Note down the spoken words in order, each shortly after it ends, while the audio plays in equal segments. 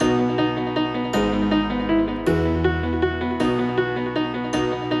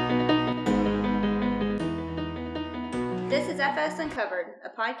Uncovered, a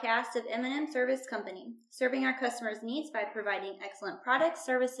podcast of M&M Service Company, serving our customers' needs by providing excellent products,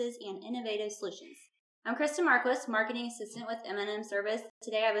 services, and innovative solutions. I'm Krista Marquis, Marketing Assistant with M&M Service.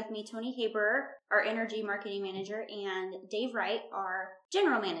 Today I have with me Tony Haberer, our Energy Marketing Manager, and Dave Wright, our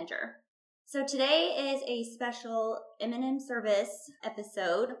General Manager. So today is a special M&M Service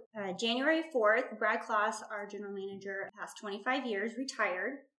episode. January 4th, Brad Kloss, our General Manager, past 25 years,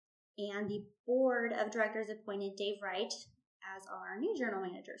 retired, and the Board of Directors appointed Dave Wright as our new General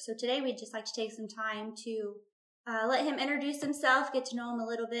Manager. So today we'd just like to take some time to let him introduce himself, get to know him a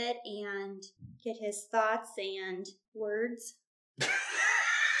little bit, and get his thoughts and words.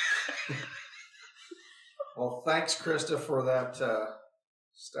 Well, thanks, Krista, for that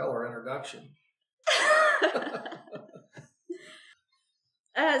stellar introduction.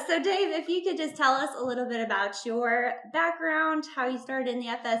 So Dave, if you could just tell us a little bit about your background, how you started in the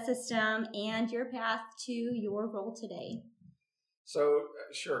FS system, and your path to your role today. So,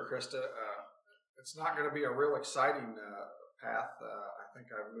 sure, Krista. It's not going to be a real exciting path. I think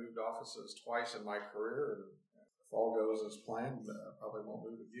I've moved offices twice in my career, and if all goes as planned, probably won't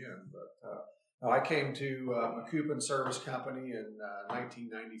move again. But I came to McCoupin Service Company in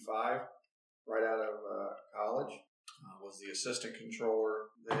 1995, right out of college. Was the assistant controller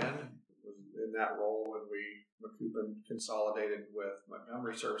then. Was in that role when McCoupin consolidated with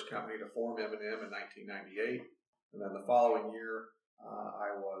Montgomery Service Company to form M&M in 1998. And then the following year,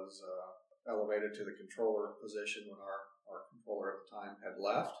 I was elevated to the controller position when our controller at the time had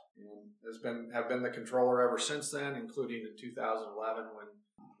left, and have been the controller ever since then, including in 2011 when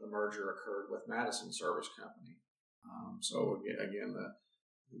the merger occurred with Madison Service Company. So again,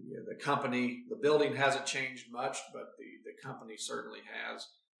 the company, the building hasn't changed much, but the company certainly has.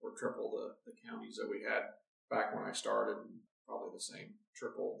 We're triple the counties that we had back when I started, and probably the same,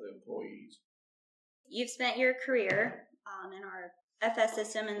 triple the employees. You've spent your career in our FS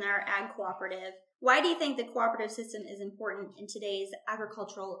system and our ag cooperative. Why do you think the cooperative system is important in today's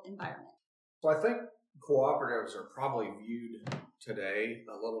agricultural environment? So I think cooperatives are probably viewed today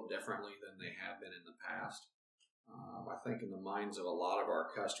a little differently than they have been in the past. I think in the minds of a lot of our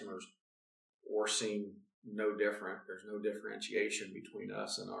customers, we're seeing no different. There's no differentiation between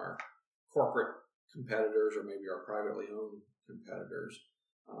us and our corporate competitors or maybe our privately owned competitors.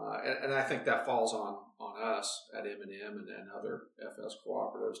 And I think that falls on us at M&M and other FS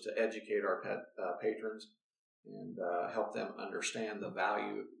cooperatives to educate our patrons and help them understand the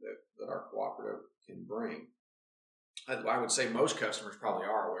value that our cooperative can bring. I would say most customers probably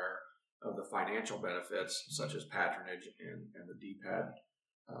are aware of the financial benefits, such as patronage and the DPAD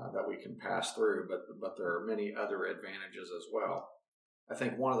that we can pass through, but there are many other advantages as well. I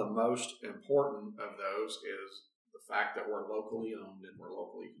think one of the most important of those is the fact that we're locally owned and we're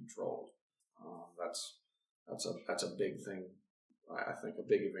locally controlled. That's a big thing. I think a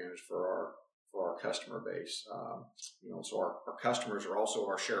big advantage for our customer base. So our customers are also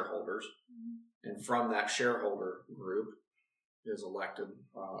our shareholders, and from that shareholder group is elected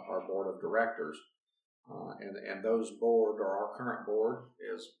our board of directors, and those board, or our current board,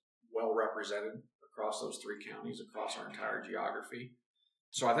 is well represented across those three counties, across our entire geography.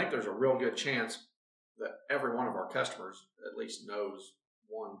 So I think there's a real good chance that every one of our customers at least knows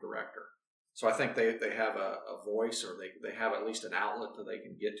one director. So I think they have a voice, or they have at least an outlet that they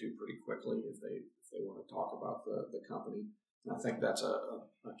can get to pretty quickly if they want to talk about the company. And I think that's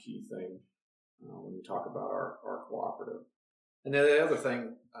a key thing when you talk about our cooperative. And then the other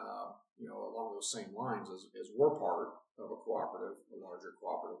thing, along those same lines is we're part of a cooperative, a larger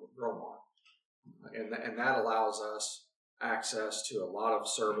cooperative with Growmark. And that allows us access to a lot of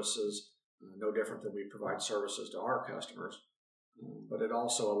services, no different than we provide services to our customers. But it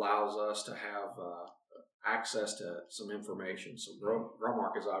also allows us to have access to some information. So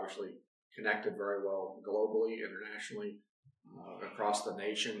Growmark is obviously connected very well globally, internationally, across the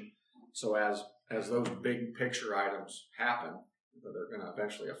nation. So as those big picture items happen that are going to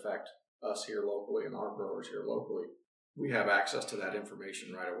eventually affect us here locally and our growers here locally, we have access to that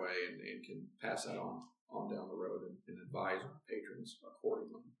information right away and can pass that on down the road and advise our patrons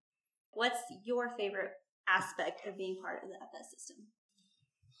accordingly. What's your favorite aspect of being part of the FS system?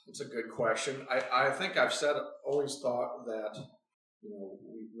 It's a good question. I think I've always thought that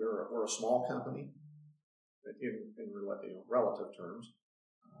we're a small company in relative terms.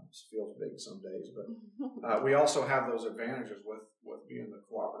 It feels big some days, but we also have those advantages with being the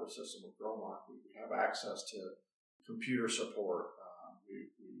cooperative system with Growmark. We have access to computer support,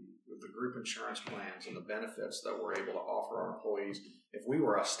 with the group insurance plans and the benefits that we're able to offer our employees. If we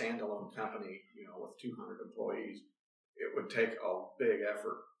were a standalone company, with 200 employees, it would take a big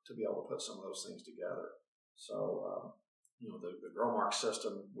effort to be able to put some of those things together. So the Growmark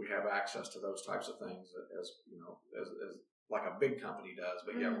system, we have access to those types of things as like a big company does,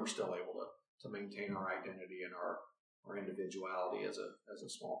 but yet we're still able to maintain our identity and our individuality as a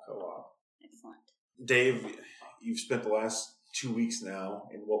small co-op. Excellent. Dave, you've spent the last 2 weeks now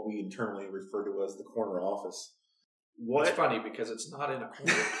in what we internally refer to as the corner office. It's funny because it's not in a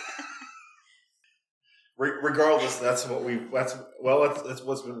corner. Regardless, that's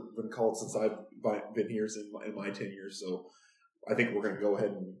what's been called since I've been here in my tenure. So I think we're going to go ahead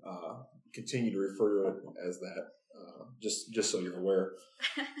and continue to refer to it as that, just so you're aware.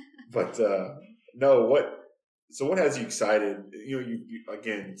 But So what has you excited? You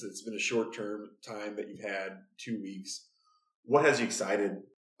again, it's been a short-term time that you've had, 2 weeks. What has you excited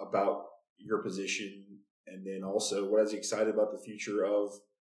about your position, and then also what has you excited about the future of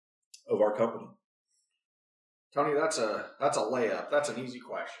our company? Tony, that's a layup. That's an easy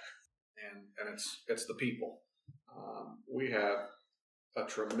question, and it's the people. We have a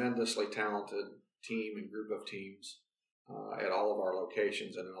tremendously talented team and group of teams at all of our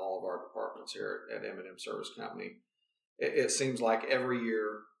locations and in all of our departments here at M&M Service Company. It seems like every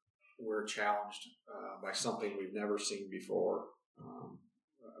year we're challenged by something we've never seen before.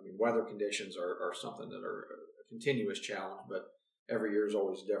 Weather conditions are something that are a continuous challenge, but every year is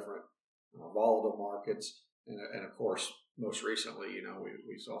always different. Volatile markets, and of course, most recently,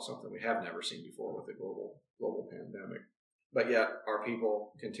 we saw something we have never seen before with the global pandemic. But yet, our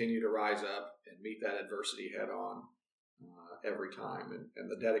people continue to rise up and meet that adversity head on every time. And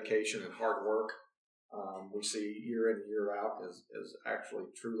the dedication and hard work we see year in and year out is actually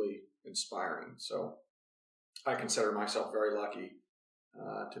truly inspiring. So I consider myself very lucky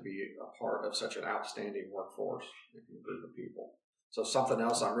to be a part of such an outstanding workforce and group of people. So something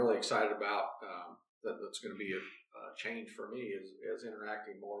else I'm really excited about that's going to be a change for me is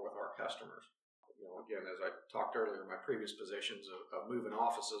interacting more with our customers. Again, as I talked earlier, my previous positions of moving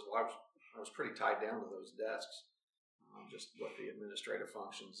offices, I was pretty tied down to those desks, just with the administrative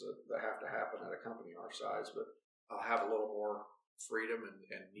functions that have to happen at a company our size. But I'll have a little more freedom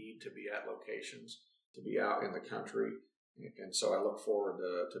and need to be at locations, to be out in the country. And so I look forward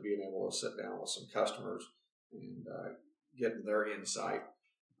to being able to sit down with some customers and getting their insight.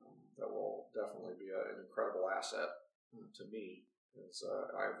 That will definitely be an incredible asset to me as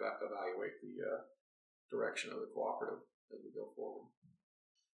I evaluate the direction of the cooperative as we go forward.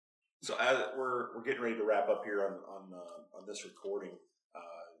 So as we're getting ready to wrap up here on this recording,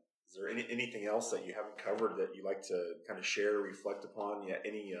 is there anything else that you haven't covered that you'd like to kind of share, reflect upon? Yeah,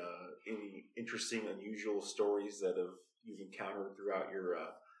 any interesting, unusual stories that you've encountered throughout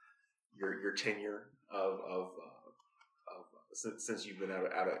your tenure of since you've been out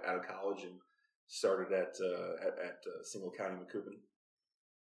of college and started at Single County Macoupin?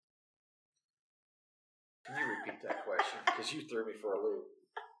 Can you repeat that question? Because you threw me for a loop.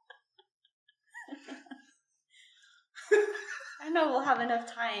 I know we'll have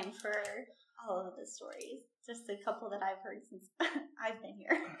enough time for all of the stories. Just a couple that I've heard since I've been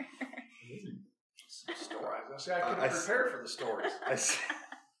here. Stories. I could have prepared for the stories.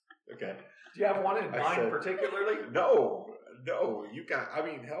 Okay. Do you have one in mind particularly? No. You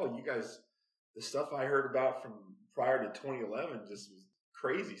guys, the stuff I heard about from prior to 2011 just was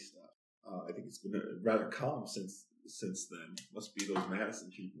crazy stuff. I think it's been rather calm since then. Must be those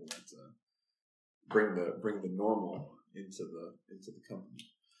Madison people that bring the normal into the company.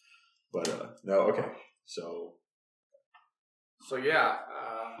 But no, okay. So yeah,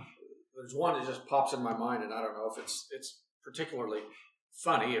 there's one that just pops in my mind, and I don't know if it's particularly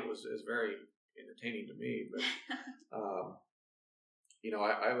funny. It was very entertaining to me, but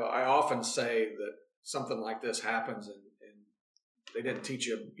I often say that something like this happens, and they didn't teach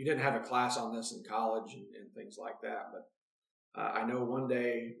you didn't have a class on this in college and things like that. But I know one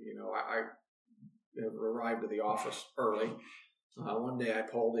day, I arrived at the office early. One day I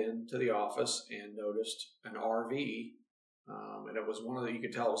pulled into the office and noticed an RV, and it was you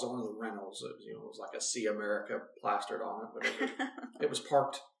could tell it was one of the rentals. It was like a See America plastered on it, but it was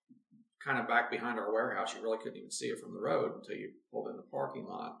parked kind of back behind our warehouse. You really couldn't even see it from the road until you pulled in the parking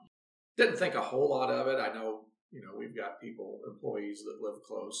lot. Didn't think a whole lot of it. I know, we've got employees that live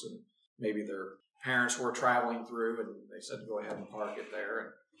close, and maybe their parents were traveling through and they said to go ahead and park it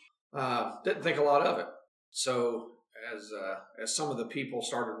there, and didn't think a lot of it. So as some of the people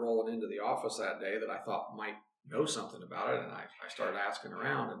started rolling into the office that day that I thought might know something about it, and I started asking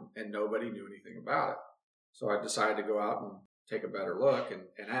around, and nobody knew anything about it. So I decided to go out and take a better look,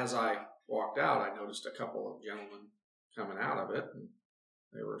 and as I walked out, I noticed a couple of gentlemen coming out of it, and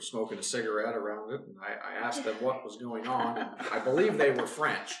they were smoking a cigarette around it, and I asked them what was going on, and I believe they were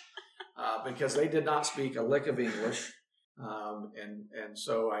French, because they did not speak a lick of English. And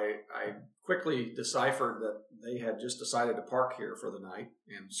so I quickly deciphered that they had just decided to park here for the night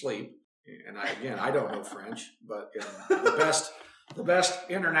and sleep. And I don't know French, but in the best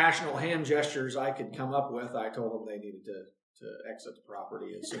international hand gestures I could come up with, I told them they needed to exit the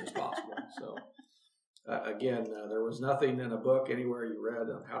property as soon as possible. So there was nothing in a book anywhere you read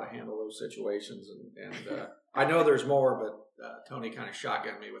on how to handle those situations. And I know there's more, but Tony kind of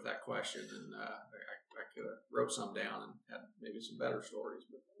shotgunned me with that question, and I could have wrote some down and had maybe some better stories.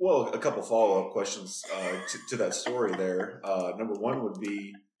 But. Well, a couple follow-up questions to that story there. Number one would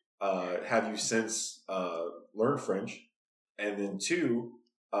be, have you since learned French? And then two,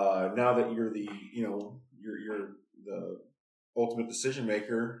 now that you're you're the ultimate decision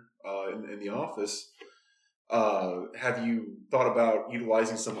maker in the office, have you thought about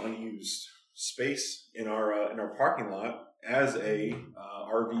utilizing some unused space in our parking lot as a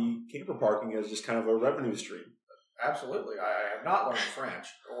RV camper parking as just kind of a revenue stream? Absolutely. I have not learned French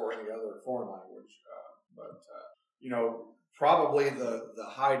or any other foreign language, but probably the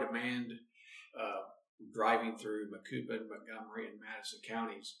high demand driving through Macoupin, Montgomery, and Madison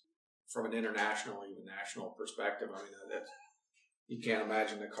counties from an international, even national perspective. I mean, that you can't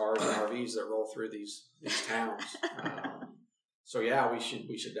imagine the cars and RVs that roll through these towns. So yeah, we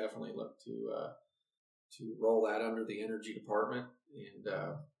should definitely look to roll that under the energy department, and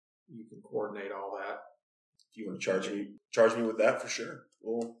you can coordinate all that. If you want to charge me with that, for sure.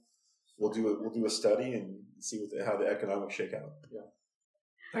 We'll do a study and see how the economics shake out. Yeah.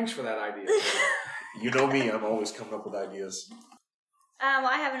 Thanks for that idea. You know me, I'm always coming up with ideas. Well,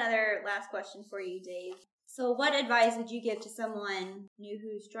 I have another last question for you, Dave. So what advice would you give to someone new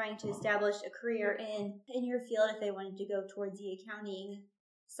who's trying to establish a career in your field if they wanted to go towards the accounting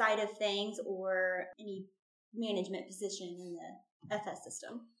side of things or any management position in the FS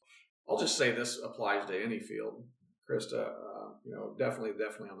system? I'll just say this applies to any field, Krista.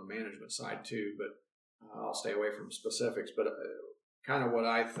 Definitely on the management side too, but I'll stay away from specifics. But kind of what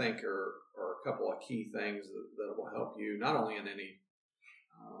I think are a couple of key things that will help you, not only in any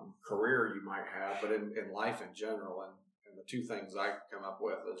career you might have, but in life in general. And the two things I come up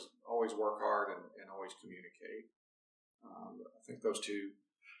with is always work hard and always communicate. I think those two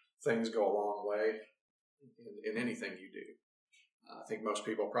things go a long way in anything you do. I think most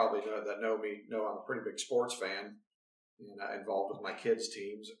people probably know me know I'm a pretty big sports fan and involved with my kids'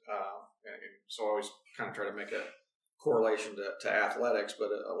 teams. And so I always kind of try to make a correlation to athletics, but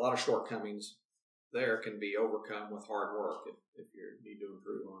a lot of shortcomings there can be overcome with hard work. If you need to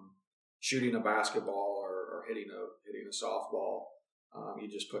improve on shooting a basketball or hitting a softball, you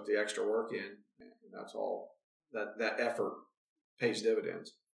just put the extra work in, and that's all. That effort pays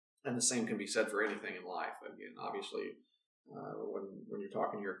dividends. And the same can be said for anything in life. Again, obviously, when you're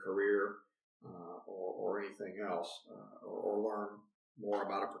talking your career or anything else, or learn more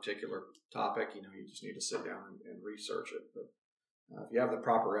about a particular topic, you just need to sit down and research it. But if you have the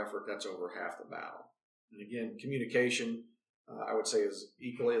proper effort, that's over half the battle. And again, communication, I would say, is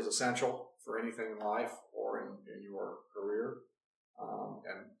equally as essential for anything in life or in your career.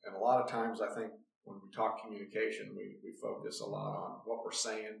 And a lot of times, I think when we talk communication, we focus a lot on what we're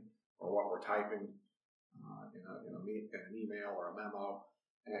saying or what we're typing in an email or a memo,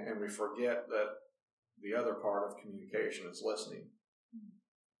 and we forget that the other part of communication is listening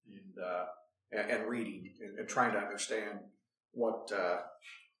and reading and trying to understand what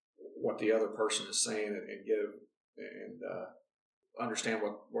the other person is saying and give and understand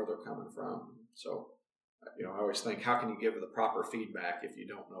where they're coming from. So, I always think, how can you give the proper feedback if you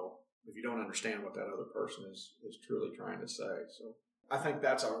don't understand what that other person is truly trying to say? So, I think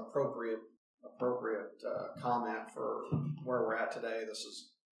that's an appropriate comment for where we're at today.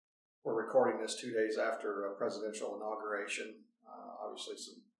 We're recording this 2 days after a presidential inauguration. Obviously,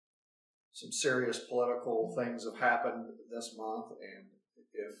 some serious political things have happened this month, and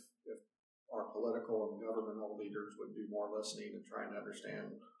if our political and governmental leaders would do more listening and trying to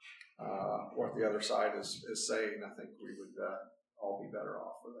understand what the other side is saying, I think we would all be better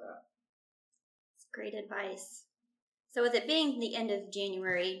off for that. That's great advice. So with it being the end of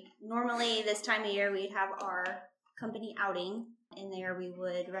January, normally this time of year we'd have our company outing. In there we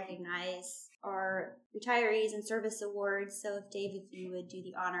would recognize our retirees and service awards. So if Dave, if you would do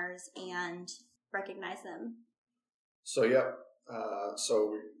the honors and recognize them. So, yeah.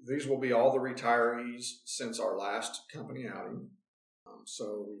 So these will be all the retirees since our last company outing.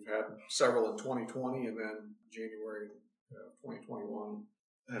 So we've had several in 2020, and then January 2021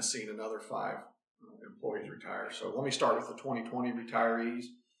 has seen another 5 employees retire. So let me start with the 2020 retirees,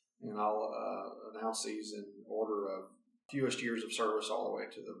 and I'll announce these in order of fewest years of service all the way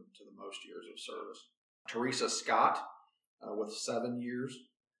to the most years of service. Teresa Scott with 7 years.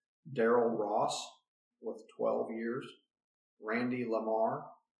 Daryl Ross with 12 years. Randy Lamar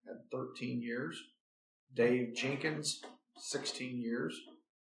had 13 years. Dave Jenkins, 16 years.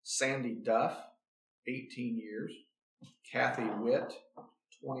 Sandy Duff, 18 years. Kathy Witt,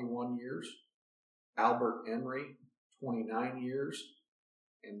 21 years. Albert Henry, 29 years.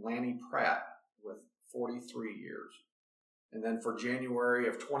 And Lanny Pratt with 43 years. And then for January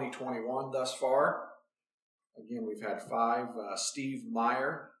of 2021 thus far, again, we've had 5. Steve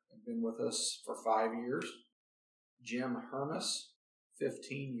Meyer has been with us for 5 years. Jim Hermes,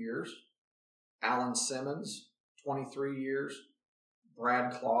 15 years. Alan Simmons, 23 years.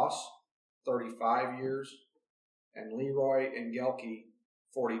 Brad Kloss, 35 years. And Leroy Engelke,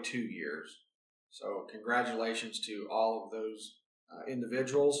 42 years. So congratulations to all of those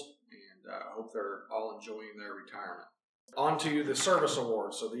individuals, and I hope they're all enjoying their retirement. On to the service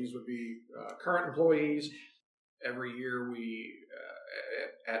awards. So these would be current employees. Every year we,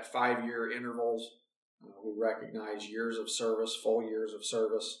 at 5-year intervals, we recognize years of service, full years of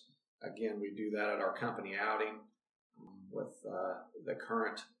service. Again, we do that at our company outing with the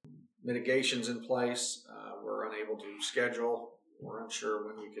current mitigations in place. We're unable to schedule. We're unsure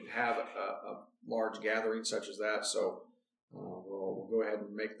when we could have a large gathering such as that. So we'll go ahead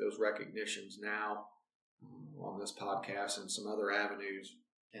and make those recognitions now on this podcast and some other avenues.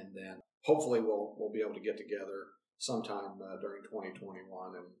 And then hopefully we'll be able to get together sometime during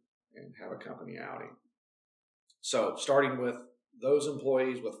 2021 and have a company outing. So starting with those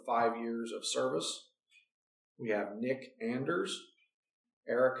employees with 5 years of service, we have Nick Anders,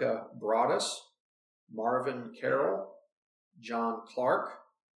 Erica Broadus, Marvin Carroll, John Clark,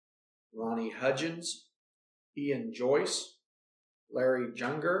 Ronnie Hudgens, Ian Joyce, Larry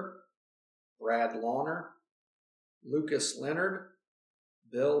Junger, Brad Lawner, Lucas Leonard,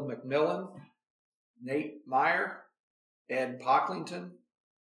 Bill McMillan, Nate Meyer, Ed Pocklington,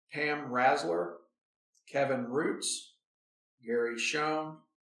 Pam Rasler, Kevin Roots, Gary Schoen,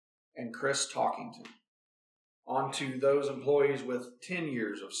 and Chris Talkington. On to those employees with 10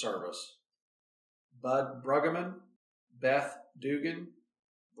 years of service. Bud Bruggeman, Beth Dugan,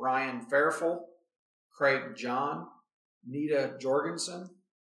 Brian Fairful, Craig John, Nita Jorgensen,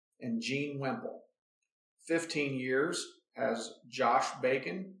 and Gene Wemple. 15 years has Josh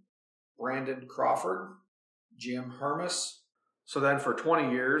Bacon, Brandon Crawford, Jim Hermes. So then for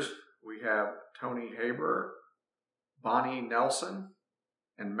 20 years, we have Tony Haber, Bonnie Nelson,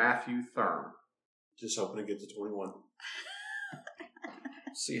 and Matthew Thurm. Just hoping to get to 21.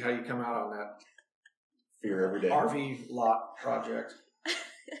 See how you come out on that. Fear every day. RV lot project.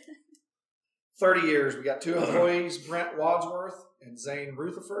 30 years, we got 2 employees, Brent Wadsworth and Zane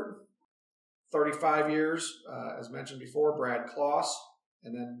Rutherford. 35 years, as mentioned before, Brad Kloss.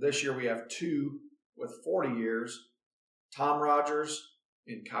 And then this year we have 2 with 40 years, Tom Rogers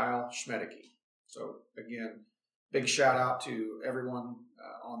and Kyle Schmedeke. So again, big shout out to everyone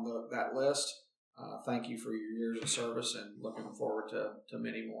on that list. Thank you for your years of service and looking forward to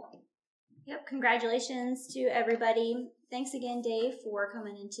many more. Yep, congratulations to everybody. Thanks again, Dave, for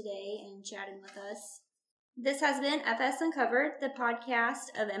coming in today and chatting with us. This has been FS Uncovered, the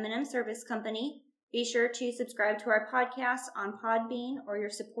podcast of M&M Service Company. Be sure to subscribe to our podcast on Podbean or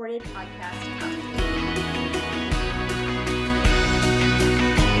your supported podcast app.